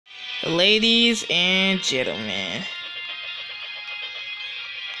Ladies and gentlemen,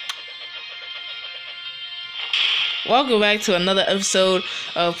 welcome back to another episode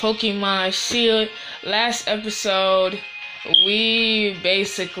of Pokemon Shield. Last episode, we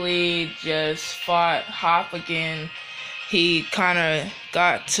basically just fought Hop again. He kind of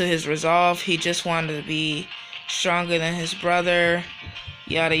got to his resolve. He just wanted to be stronger than his brother.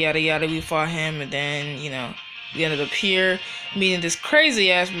 Yada, yada, yada. We fought him, and then, we ended up here meeting this crazy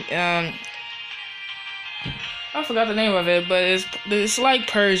ass, I forgot the name of it, but it's like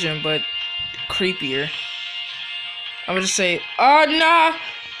Persian, but creepier. I'm gonna just say, oh, nah,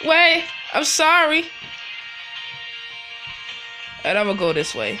 wait, I'm sorry. And I'm gonna go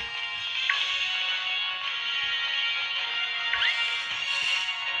this way.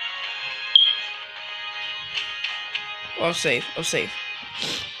 Oh, I'm safe, I'm safe.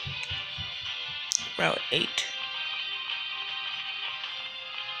 Route 8.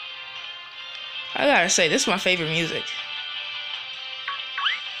 I gotta say, this is my favorite music.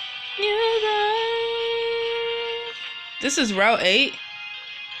 This is Route 8?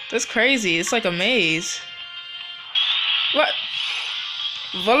 That's crazy. It's like a maze. What?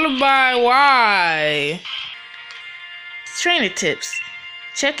 Lullaby, why? Trainer tips.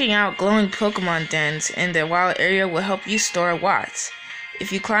 Checking out glowing Pokemon dens in the wild area will help you store watts.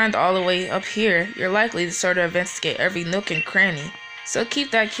 If you climbed all the way up here, you're likely to sort of investigate every nook and cranny. So keep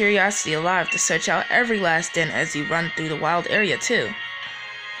that curiosity alive to search out every last den as you run through the wild area too.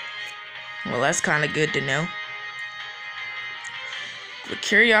 Well, that's kind of good to know. But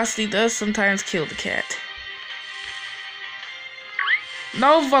curiosity does sometimes kill the cat.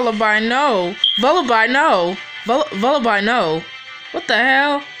 No, Lullaby, no! Lullaby, no! Lullaby, no! What the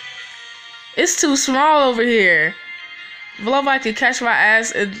hell? It's too small over here. Lullaby could catch my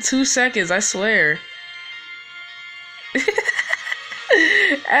ass in 2 seconds, I swear.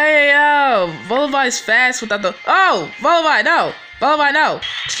 Hey, yo! Lullaby's fast without the... Oh! Lullaby, no! Lullaby, no!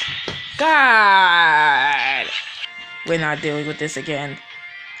 God! We're not dealing with this again.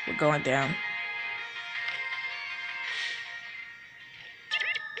 We're going down.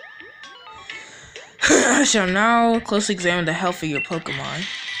 I shall now closely examine the health of your Pokemon.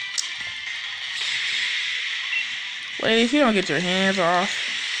 Wait, if you don't get your hands off.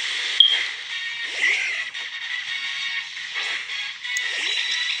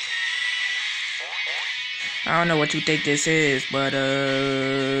 I don't know what you think this is, but you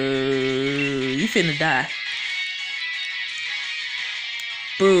finna die.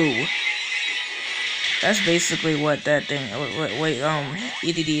 Boo. That's basically what that thing,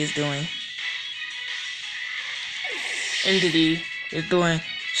 EDD is doing. EDD is doing,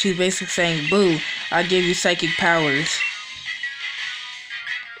 she's basically saying, boo, I give you psychic powers.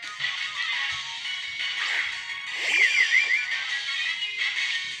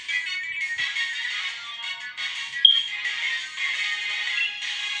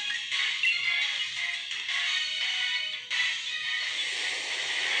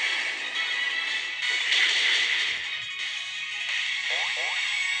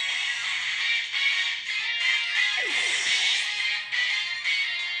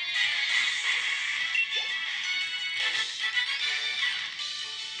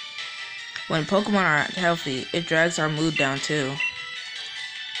 When Pokemon are healthy, it drags our mood down too.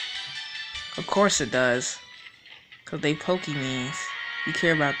 Of course it does. Because they Pokemeans. You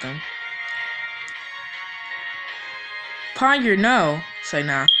care about them. Ponder, no. Say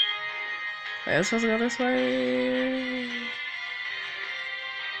nah. Wait, I'm supposed to go this way?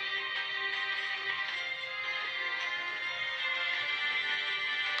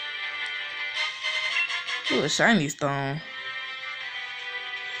 Ooh, a shiny stone.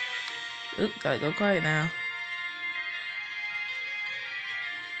 Oop, gotta go quiet now.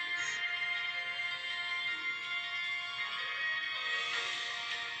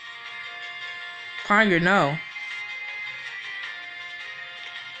 Ponder, no.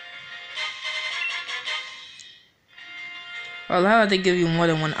 Well, how about they give you more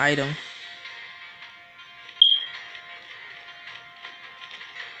than one item?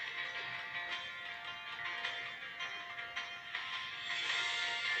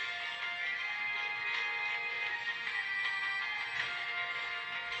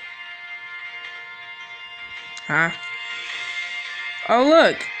 Huh? Oh,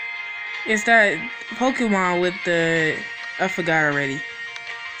 look! It's that Pokemon with the... I forgot already.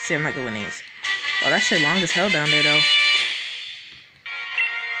 See, I'm not good with names. Oh, that shit long as hell down there, though.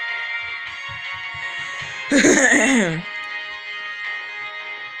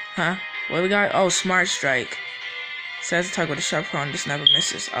 Huh? What we got? Oh, Smart Strike. Says to talk with a sharp phone, just never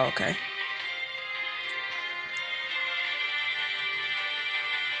misses. Oh, okay.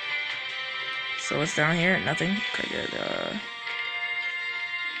 So what's down here? Nothing. Okay, good.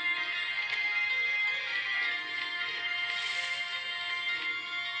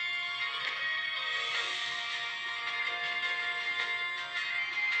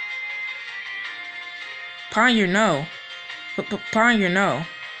 Pawn your no. Pawn your no.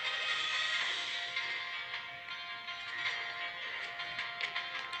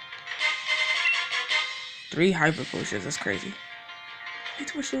 Three hyper potions. That's crazy. Wait,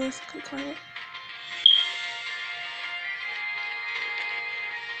 too much list. Could climb it.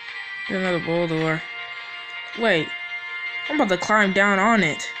 There's another boulder. Wait, I'm about to climb down on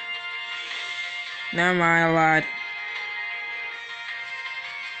it. Never mind, I lied.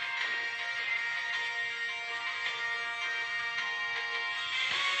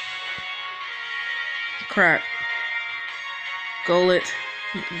 Crap. Goal it.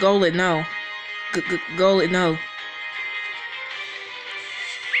 Goal it, no. Goal it, no.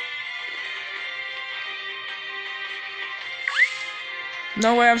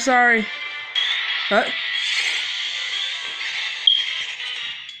 No way, I'm sorry. Huh?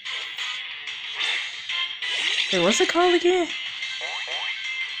 Wait, what's it called again?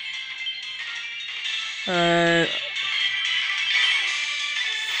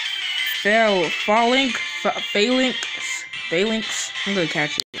 Phalanx. I'm gonna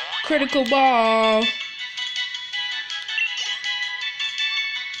catch it. Critical ball.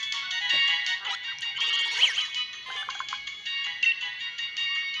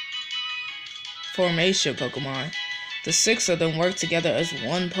 Formation Pokemon. The 6 of them work together as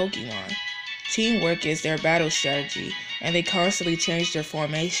one Pokemon. Teamwork is their battle strategy, and they constantly change their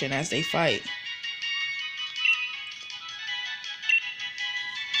formation as they fight.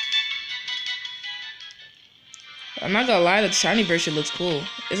 I'm not gonna lie, the shiny version looks cool.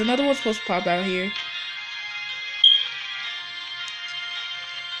 Is another one supposed to pop out here?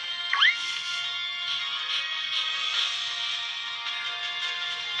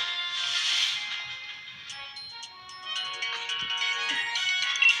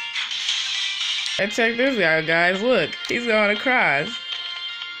 And check this out, guys. Look, he's going across.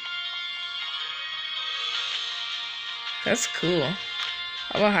 That's cool.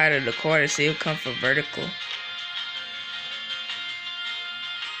 I'm gonna hide in the corner so he'll come for vertical.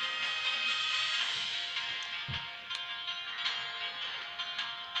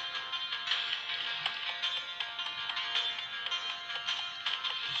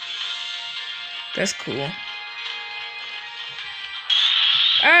 That's cool.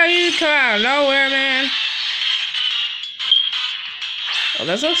 Oh, you come out of nowhere, man. Oh,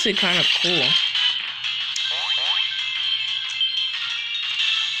 that's actually kind of cool.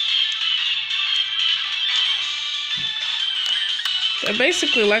 They're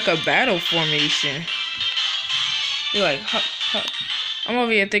basically like a battle formation. You're like, I'm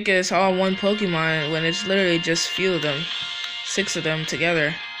over here thinking it's all one Pokemon when it's literally just few of them. 6 of them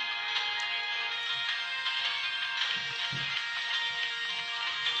together.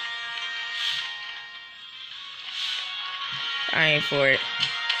 I ain't for it.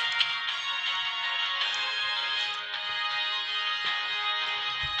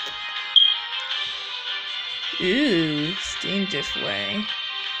 Ooh, steam this way.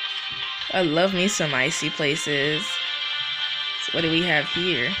 I love me some icy places. So what do we have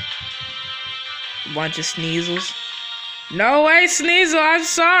here? A bunch of Sneasels. No way, Sneasel, I'm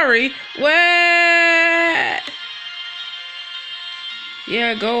sorry. What?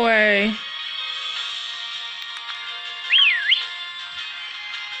 Yeah, go away.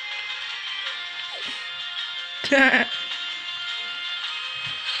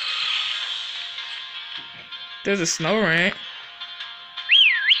 There's a snow rant.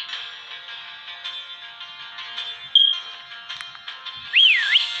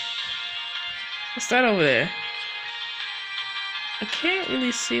 What's that over there? I can't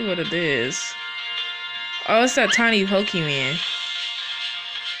really see what it is. Oh, it's that tiny Pokemon.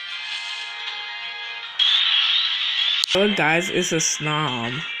 Oh, guys, it's a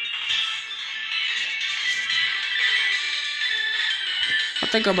Snom. I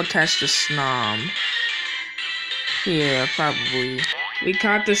think I'm gonna catch the Snom. Yeah, probably. We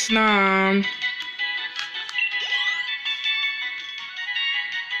caught the Snom.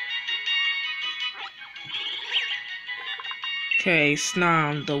 Okay,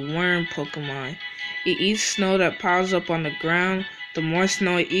 Snom, the worm Pokemon. It eats snow that piles up on the ground. The more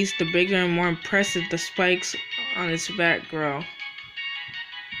snow it eats, the bigger and more impressive the spikes on its back grow.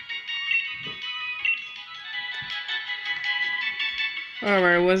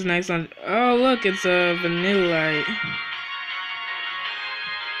 Alright, what's next on? Oh, look, it's a Vanillite.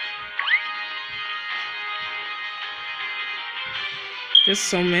 There's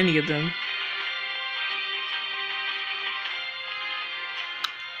so many of them.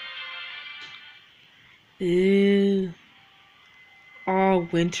 Ew. All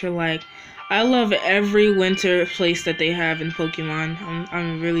winter like. I love every winter place that they have in Pokemon.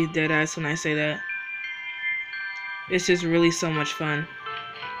 I'm really dead ass when I say that. It's just really so much fun.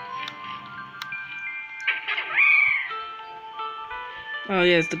 Oh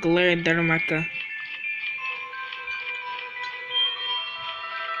yes, the Galarian Darumaka.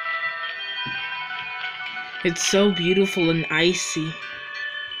 It's so beautiful and icy.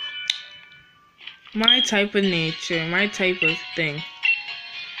 My type of nature, my type of thing.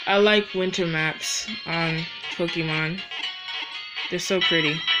 I like winter maps on Pokemon. They're so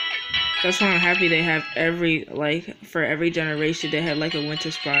pretty. That's why I'm happy they have for every generation, they have like a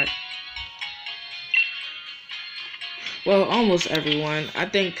winter spot. Well, almost everyone. I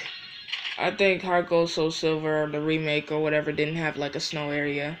think Heart Gold, Soul Silver, or the remake or whatever didn't have like a snow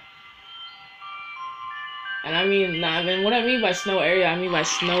area. And what I mean by snow area, I mean by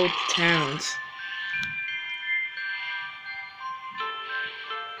snow towns.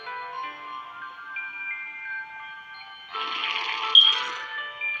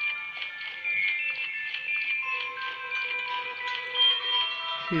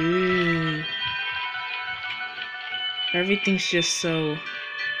 Ooh. Everything's just so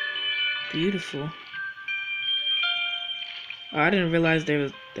beautiful. Oh, I didn't realize there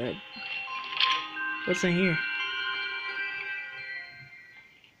was that. What's in here?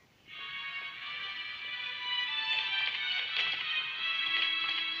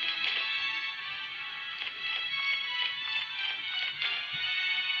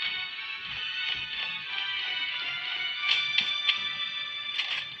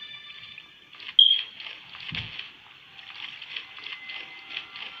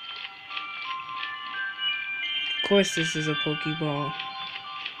 Of course this is a Pokeball.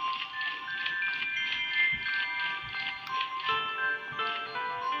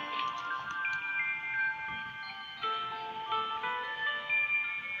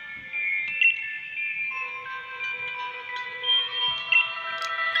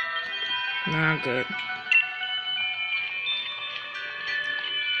 Not good.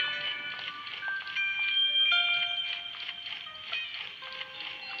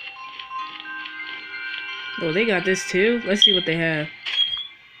 Oh, they got this too? Let's see what they have.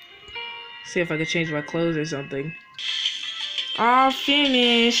 See if I can change my clothes or something. All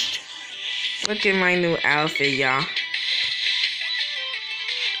finished. Look at my new outfit, y'all.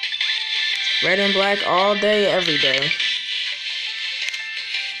 Red and black all day, every day.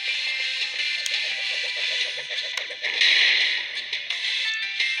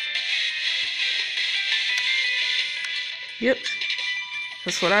 Yep.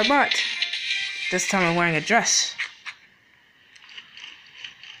 That's what I bought. This time I'm wearing a dress.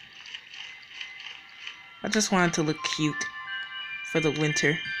 I just wanted to look cute for the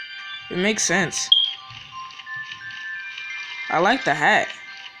winter. It makes sense. I like the hat.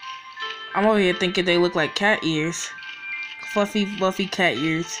 I'm over here thinking they look like cat ears. Fluffy, fluffy cat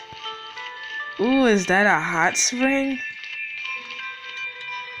ears. Ooh, is that a hot spring?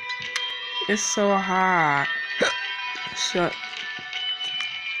 It's so hot. Shut.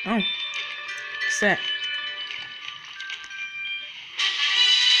 Oh. What's that?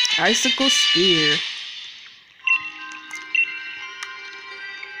 Icicle spear.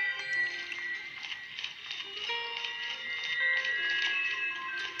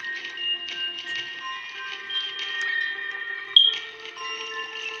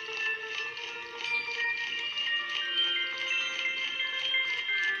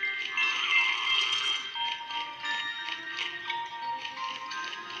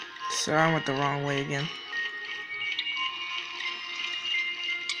 So I went the wrong way again.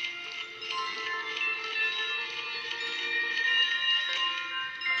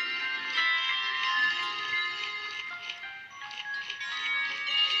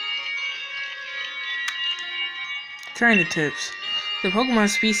 Trainer tips. The Pokemon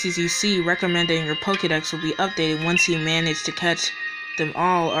species you see recommended in your Pokédex will be updated once you manage to catch them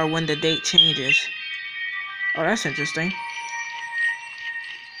all or when the date changes. Oh, that's interesting.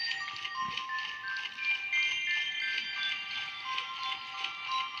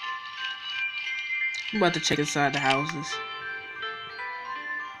 I'm about to check inside the houses.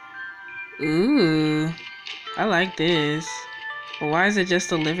 Ooh, I like this. But why is it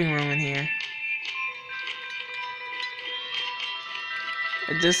just a living room in here?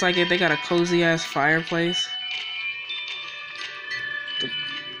 Just like it, they got a cozy ass fireplace.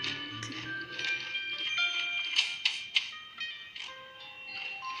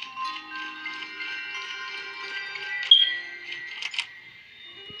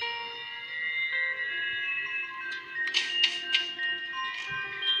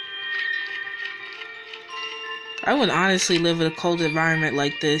 I would honestly live in a cold environment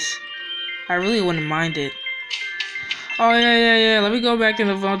like this. I really wouldn't mind it. Oh, yeah. Let me go back in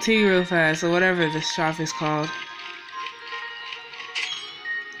the Vonti real fast, or whatever this shop is called.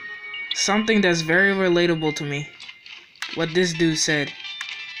 Something that's very relatable to me. What this dude said.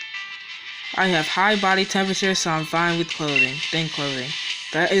 I have high body temperature, so I'm fine with clothing. Thin clothing.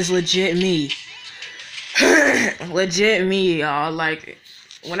 That is legit me. Legit me, y'all. Like,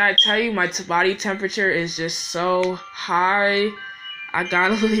 when I tell you my body temperature is just so high, I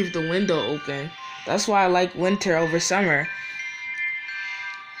gotta leave the window open. That's why I like winter over summer.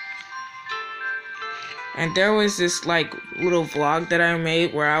 And there was this like little vlog that I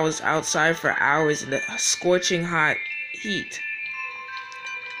made where I was outside for hours in the scorching hot heat.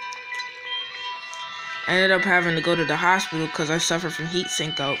 I ended up having to go to the hospital because I suffer from heat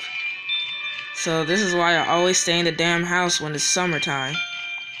syncope. So this is why I always stay in the damn house when it's summertime.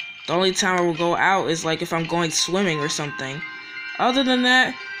 The only time I will go out is like if I'm going swimming or something. Other than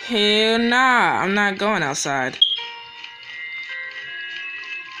that, hell nah, I'm not going outside.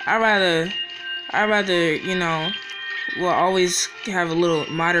 I'd rather, you know, will always have a little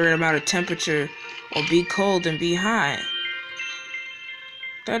moderate amount of temperature or be cold than be hot.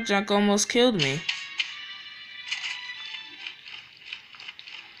 That junk almost killed me.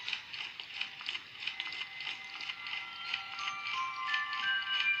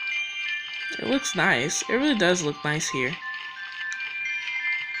 It looks nice. It really does look nice here.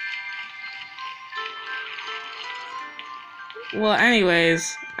 Well,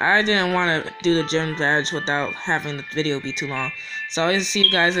 anyways, I didn't want to do the gym badge without having the video be too long. So I'll see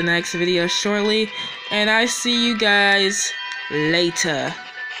you guys in the next video shortly. And I see you guys later.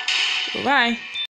 Bye.